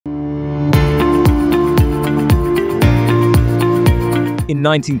in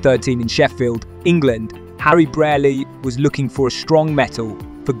 1913 in Sheffield, England, Harry Brearley was looking for a strong metal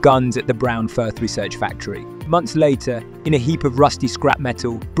for guns at the Brown Firth research factory. Months later, in a heap of rusty scrap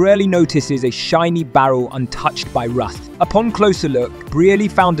metal, Brearley notices a shiny barrel untouched by rust. Upon closer look, Brearley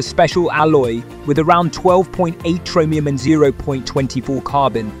found a special alloy with around 12.8 chromium and 0.24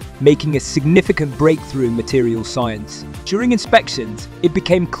 carbon, making a significant breakthrough in materials science. During inspections, it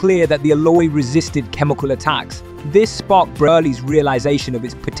became clear that the alloy resisted chemical attacks. This sparked Brearley's realization of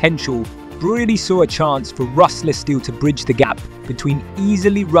its potential. Brearley saw a chance for rustless steel to bridge the gap between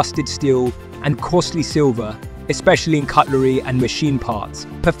easily rusted steel and costly silver, especially in cutlery and machine parts.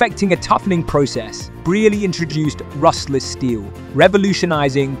 Perfecting a toughening process, Brearley introduced rustless steel,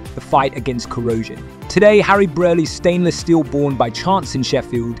 revolutionizing the fight against corrosion. Today, Harry Brearley's stainless steel, born by chance in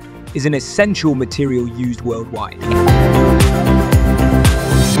Sheffield, is an essential material used worldwide.